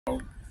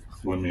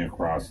swimming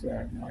across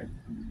that. And like,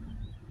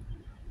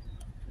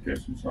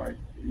 Jason's like,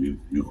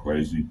 you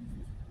crazy?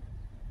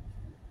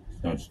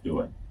 Just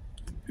do it.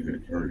 You're gonna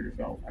kill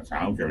yourself. I said,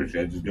 I don't care what you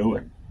said, just do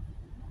it.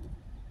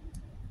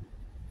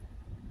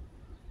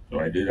 So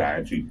I did. I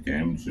actually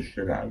damaged the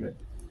shit out of it.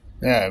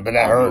 Yeah, but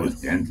that hurt. It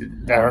was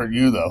dented. That hurt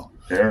you though.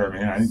 Care,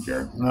 man. I didn't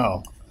care.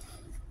 No.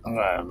 I'm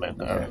gonna make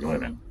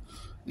that.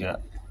 Yeah.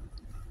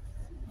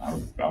 I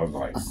was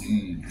like,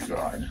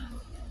 God.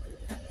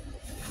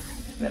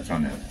 That's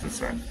on the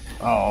side.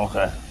 Oh,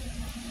 okay.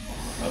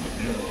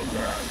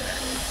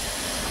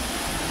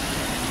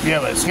 Yeah,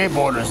 but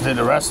skateboarders did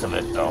the rest of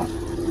it though.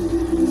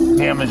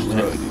 Damaged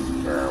it.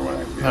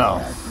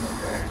 No.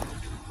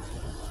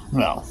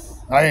 No.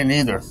 I didn't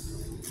either.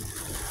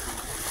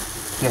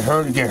 Get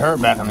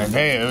hurt back in the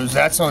day.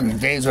 That's when the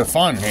days are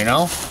fun, you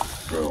know?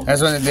 True.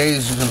 That's when the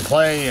days you can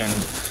play and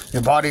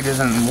your body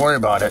doesn't worry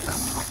about it.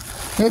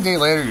 A day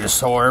later you're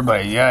sore,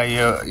 but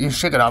yeah, you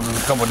shake it off in a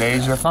couple of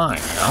days, you're fine,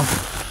 you know?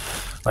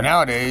 But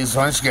nowadays,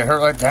 once you get hurt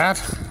like that,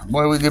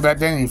 what do we do back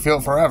then? You feel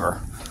it forever.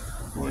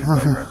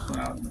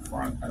 Out in the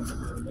front,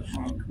 the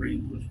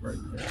concrete was right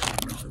there.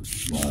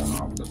 Rolling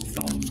off the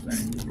stone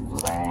thing.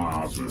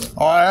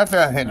 Oh, I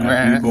felt hit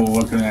granite. People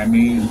looking at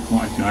me,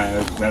 watching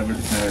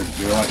everything.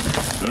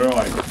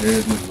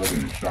 They're just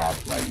looking at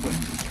shocked, like when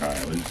the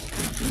child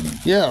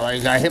is. Yeah,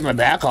 like I hit my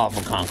back off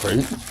of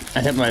concrete.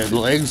 I hit my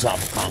legs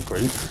off of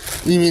concrete.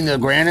 You mean the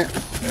granite?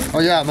 Yeah. Oh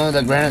yeah,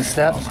 remember the granite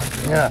steps?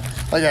 Oh, yeah,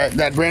 like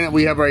that granite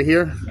we have right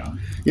here.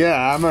 Yeah,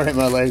 I remember hitting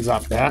my legs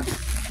off that.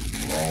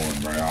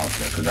 Rolling right off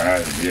there because I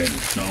had the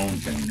stone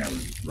thing that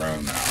was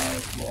running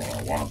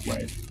the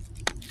walkway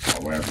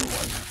or whatever it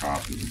was, the top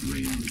of the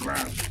green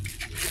grass.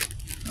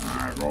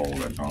 I rolled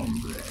it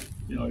home,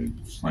 you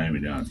slam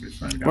it down.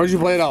 Where'd you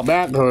play it out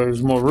back? Because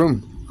there's more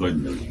room.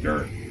 Couldn't, there was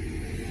dirt.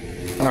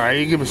 All right,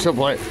 you can still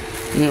play.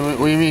 What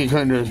do you mean you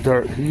couldn't? There's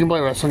dirt. You can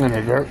play wrestling in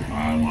the dirt.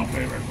 I don't want to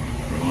play wrestling.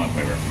 I don't want to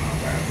play wrestling out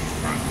bad.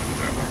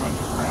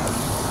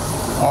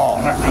 Oh,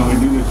 I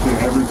do this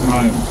shit every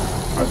time.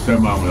 I said,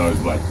 Mom was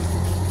always like,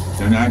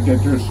 do not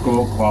get your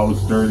school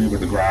clothes dirty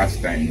with the grass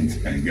stains.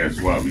 And guess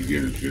what? We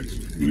get a shit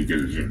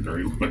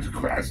dirty with the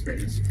grass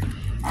stains.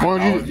 Why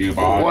don't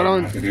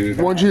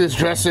you just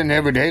dress in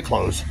everyday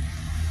clothes?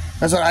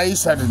 That's what I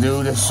used to have to do.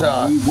 We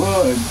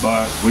would,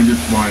 but we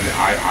just wanted.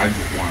 I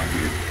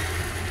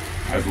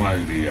just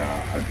wanted to be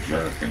a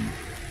jerk. And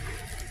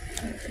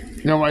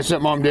you know what my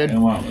stepmom did?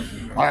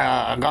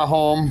 I got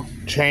home,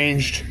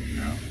 changed,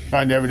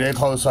 got into everyday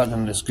clothes so I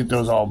can just get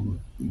those all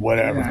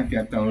whatever. Do not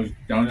get those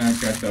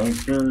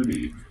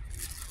dirty.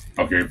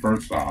 Okay,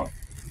 first off,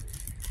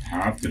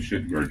 half the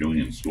shit we're doing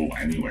in school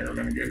anyway are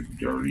going to get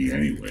dirty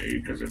anyway,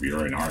 because if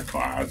you're in our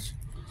class,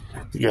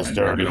 it gets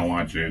dirty. They don't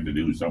want you to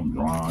do some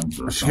drawings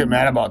or something. Get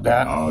mad about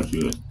that. Oh,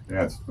 shit.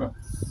 That's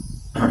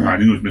I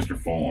think it was Mr.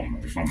 Fulham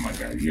or something like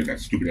that. He had that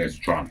stupid ass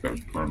chalk that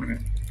was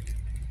permanent.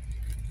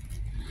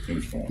 It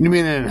was Fulham. You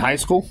mean in high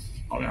school?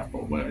 Oh, yeah,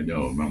 Fulham.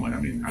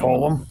 Fulham?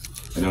 Fulham.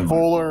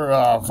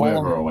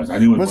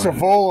 Mr.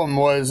 Fulham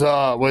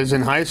was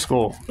in high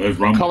school. It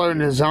was Color and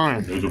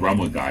design. There was a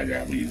Rumwood guy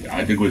that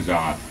I think it was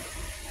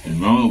in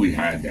Rumwood we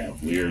had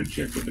that weird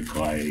chick with the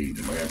clay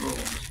and whatever it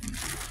was.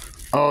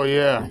 Oh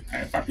yeah.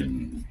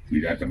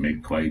 We'd have to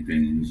make clay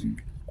things.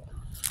 And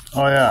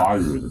oh yeah.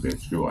 Pottery was a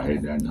bitch too. I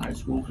hated that in high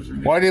school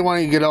why do they want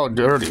you to get all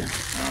dirty?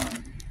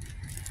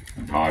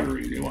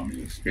 Pottery, they want me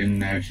to spin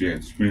that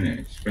shit, spin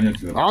it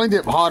to the. I only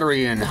did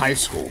pottery in high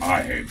school.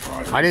 I hate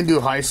pottery. I didn't do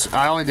I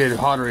only did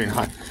pottery in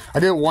high. I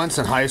did it once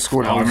in high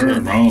school. I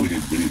remember we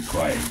did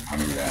clay. I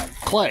remember that.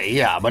 Clay,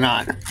 yeah, but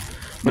not.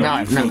 But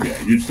no,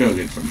 you still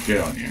get some shit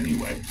on you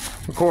anyway.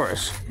 Of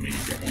course. I mean, you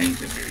get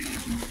paint it very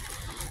easy.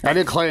 I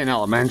did clay in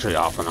elementary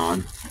off and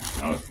on.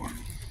 That was fun.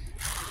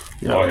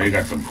 Yeah. Oh, they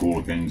got some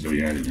cool things that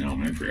we had in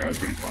elementary. That was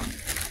pretty fun.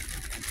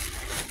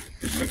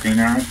 Just looking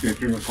at, get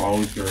your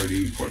clothes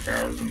dirty. Of course,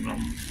 I was in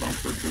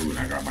dumpster too, and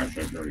I got my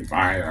shirt dirty.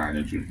 Fine, and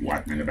it just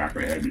whacked me in the back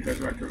of the head because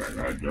I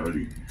got it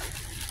dirty.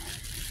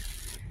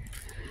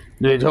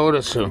 They told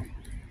us to.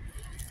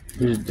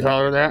 Did you tell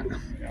her that?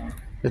 Yeah.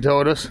 They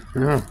told us?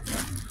 Yeah.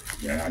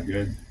 Yeah, I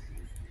did.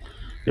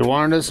 They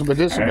wanted us to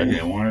participate.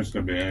 They want us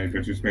to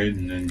participate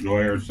and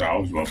enjoy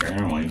ourselves, but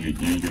apparently you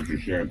can't get your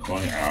shit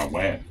clean,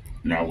 wet.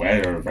 Not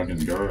wet or fucking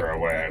dirt or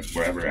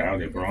whatever the hell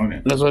they put on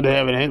it. That's what they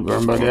have in ink for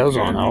everybody else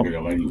on now. Look at a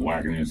lady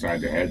whacking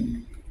inside the head.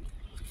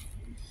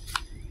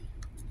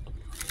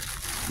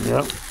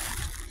 Yep.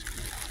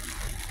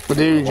 But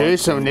Davey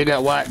Jason, they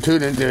got whacked too,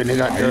 didn't they? They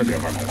got dirt.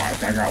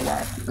 I got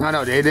whacked. I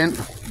know they didn't.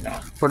 No.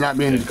 For not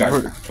being told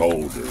or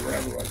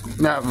whatever it was.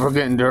 Not for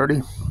getting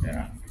dirty.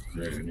 Yeah.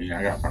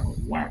 I got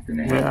fucking whacked in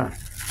the head. Yeah.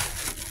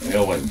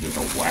 It wasn't just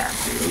a whack,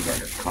 it was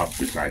like a cup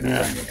beside the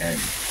head.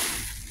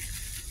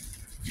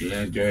 You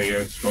didn't do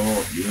your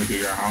school, you didn't do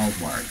your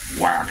homework.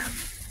 Whack.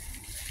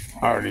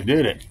 I already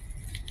did it.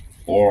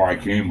 Or I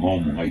came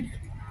home late.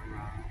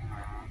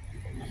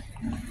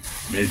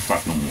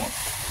 Mid-fucking war.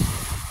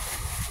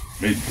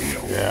 Big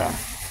deal. Yeah.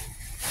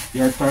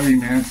 You're 30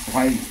 minutes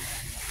late.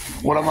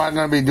 What am I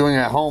going to be doing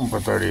at home for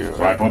 30 years?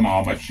 So I put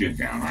all my shit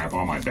down. I have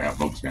all my bad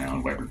books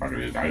down, whatever the fuck it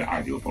is.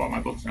 I do put all my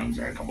books down because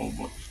I had a couple of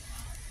books.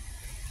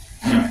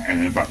 And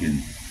then fucking,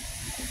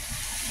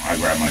 I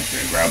grab my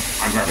shit,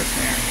 I grab a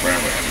can,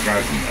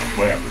 grab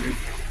whatever it is.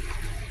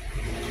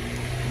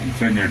 I'm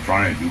sitting there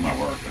trying to do my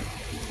work at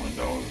the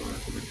window or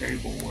to the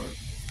table or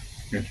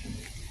kitchen.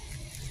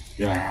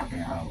 Yeah,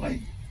 like,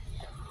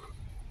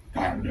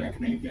 God, back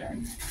me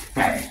again.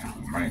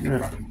 Bam, right in the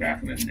fucking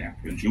back of the neck.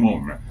 And you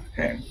won't remember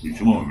that.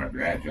 You won't remember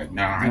that. She's like,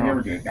 nah, I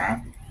never did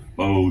that.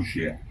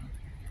 Bullshit.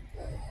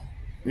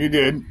 You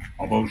did.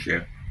 Oh,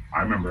 bullshit.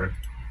 I remember it.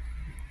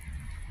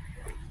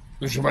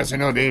 You should probably say,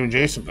 no, Dave and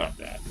Jason got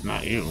that,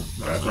 not you.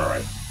 That's all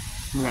right.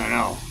 I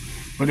know.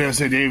 But they'll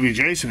say Dave and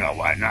Jason got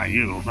what, not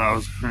you.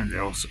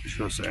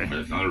 She'll say. But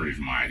there's another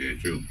reason why I did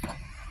it, too.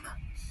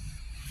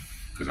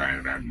 Because I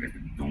ended up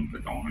doing the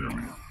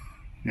dawn.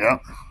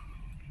 Yep.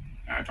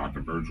 I talked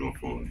to Virgil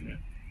full of it.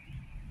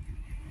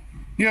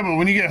 Yeah, but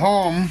when you get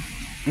home,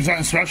 there's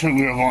nothing special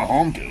we have going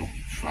home to.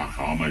 Fuck,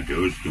 all I'm going to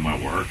do is do my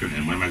work, and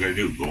then what am I going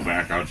to do? Go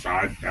back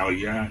outside? Hell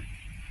yeah.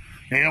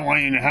 They don't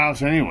want you in the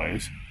house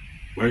anyways.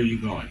 Where are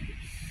you going?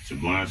 So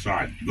I'm going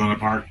outside. You going to the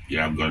park?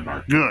 Yeah, I'm going to the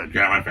park. Good.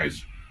 Get out of my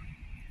face.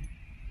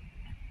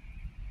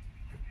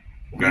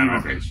 Get out of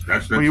my face.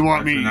 That's well, you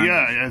want that's me?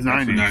 Yeah, that's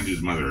 90s. That's the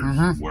 90s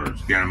mother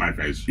words. Get out of my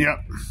face.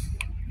 Yep.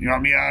 You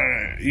want me out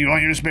of? You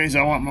want your space?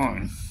 I want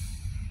mine.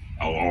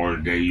 Oh, or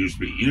they used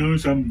to be. You know,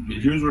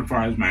 here's what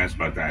drives me ass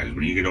about that is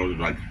when you get older,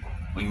 like,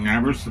 we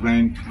never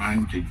spend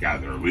time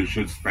together. We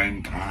should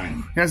spend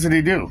time. That's what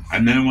they do.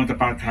 And then what the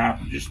fuck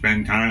happens? You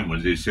spend time.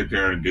 What do they sit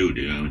there and do?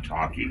 They don't even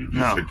talk to you. They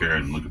just sit there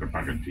and look at the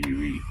fucking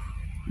TV.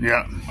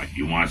 Yeah. Like,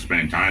 you want to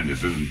spend time.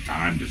 This isn't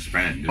time to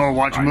spend. Or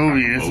watch a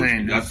movie.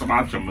 Let's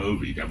watch a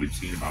movie that we've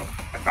seen about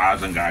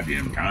 1,000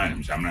 goddamn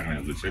times. I'm not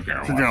going to sit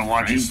there and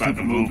watch a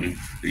stupid movie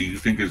that you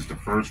think is the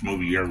first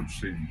movie you ever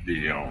seen,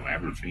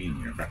 ever seen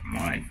in your fucking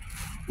life,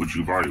 which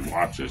you've already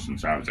watched this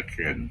since I was a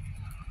kid.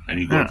 And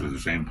you go through the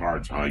same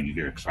parts, how you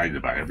get excited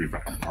about every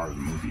fucking part of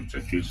the movie. It's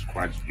like, Jesus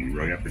Christ, do you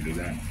really have to do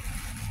that?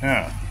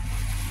 Yeah.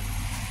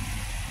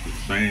 The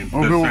same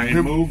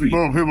movie.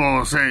 Well, people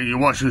will say you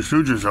watch the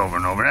Stooges over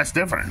and over. That's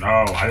different. No,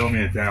 I don't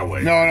mean it that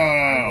way. No.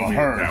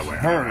 Her.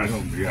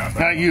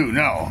 Not you.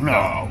 No.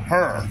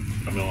 Her.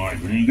 I mean, like,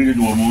 when you get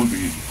into a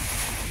movie,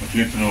 once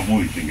you get to know a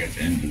movie, she gets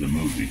into the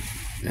movie.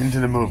 Into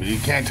the movie. You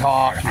can't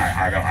talk.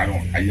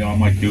 I'm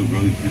like, dude,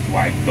 really, this is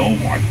why I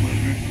don't watch movies.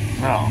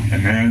 No.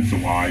 And that's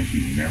why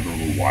she never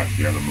will watch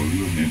the other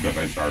movie with me, because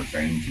I start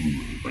saying some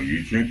movies, but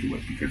you should do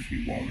it, because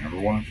she won't ever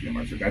watch them.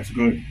 I said, that's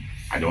good.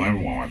 I don't ever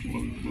want to watch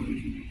movies with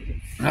you.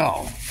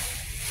 No.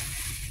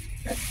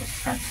 That's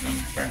disgusting.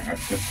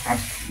 That's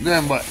disgusting.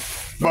 Then, but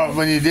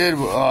when you did,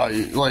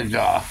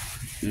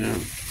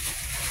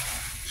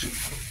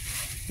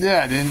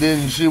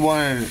 then she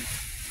wanted,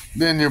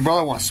 then your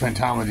brother wants to spend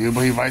time with you,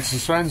 but he invites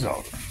his friends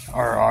over,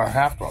 or our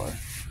half brother.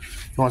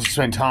 He wants to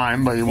spend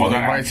time, but he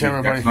invites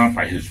everybody. That's not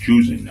by his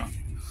choosing, though.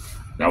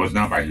 That was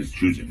not by his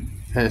choosing.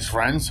 His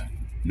friends?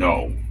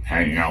 No,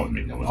 hanging out with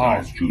me. That was not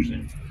his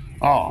choosing.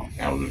 Oh.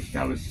 That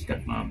was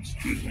stepmom's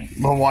choosing.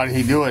 But why did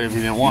he do it if he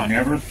didn't want? You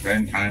never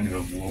spend time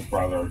with his little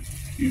brother.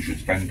 You should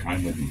spend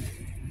time with him.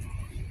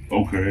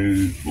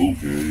 Okay.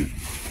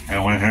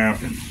 And what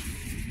happens?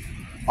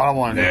 I don't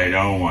want to. They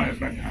don't want to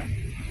spend time.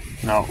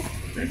 No.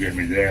 They get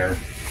me there.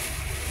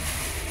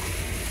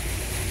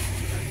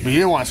 But you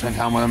didn't want to spend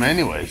time with him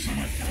anyways.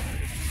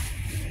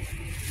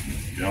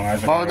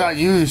 Well, not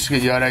you just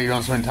get yelled at, you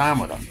don't spend time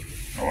with him.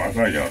 Oh, I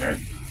got yelled at.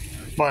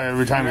 But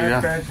every time you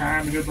spend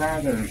time with your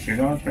brothers. You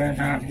don't spend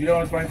time. You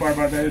don't spend time with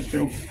brothers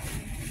too.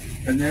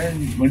 And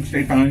then once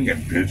they finally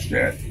get pissed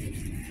at,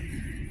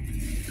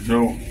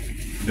 so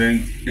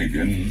they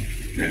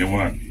didn't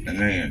want, and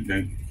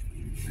they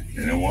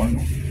didn't want.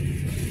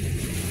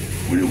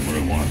 We didn't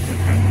really want to spend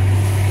time with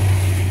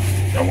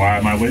you. So why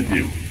am I with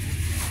you?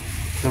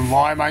 Then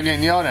why am I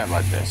getting yelled at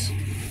like this?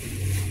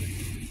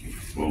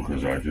 Well,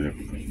 because I did it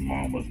because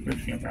Mom was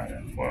bitching about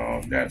it.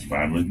 Well, that's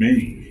fine with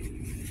me.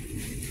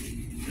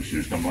 She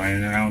was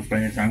complaining that I was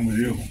spending time with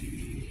you.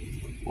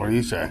 What do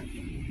you say?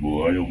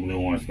 Well, I don't really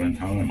want to spend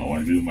time. I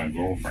want to be with my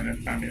girlfriend at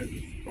the time he had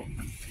his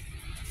girlfriend.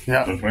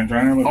 Yeah. So spend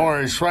time with or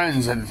his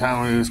friends at the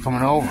time when he was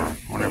coming over.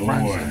 When their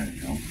friends.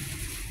 You know,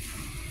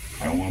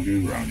 I don't want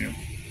to be around you.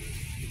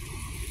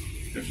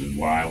 This is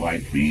why I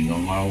like being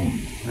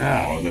alone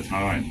all the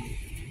time.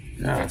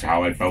 Yeah. That's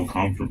how I felt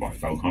comfortable. I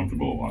felt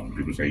comfortable alone.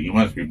 People say, you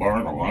must be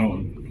bored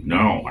alone.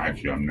 No,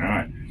 actually I'm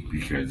not.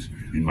 Because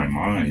in my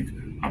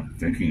mind, I'm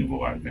thinking of a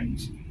lot of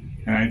things.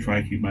 And I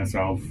try to keep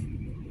myself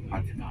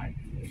occupied.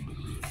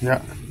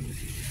 Yeah.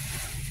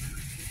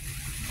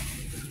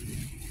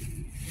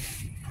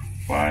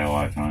 Why a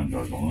lot of times I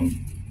was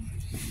alone.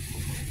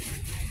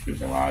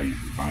 Because allow you to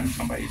find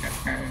somebody that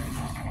can.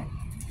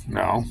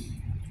 No.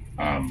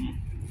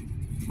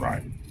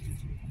 Right.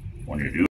 When you do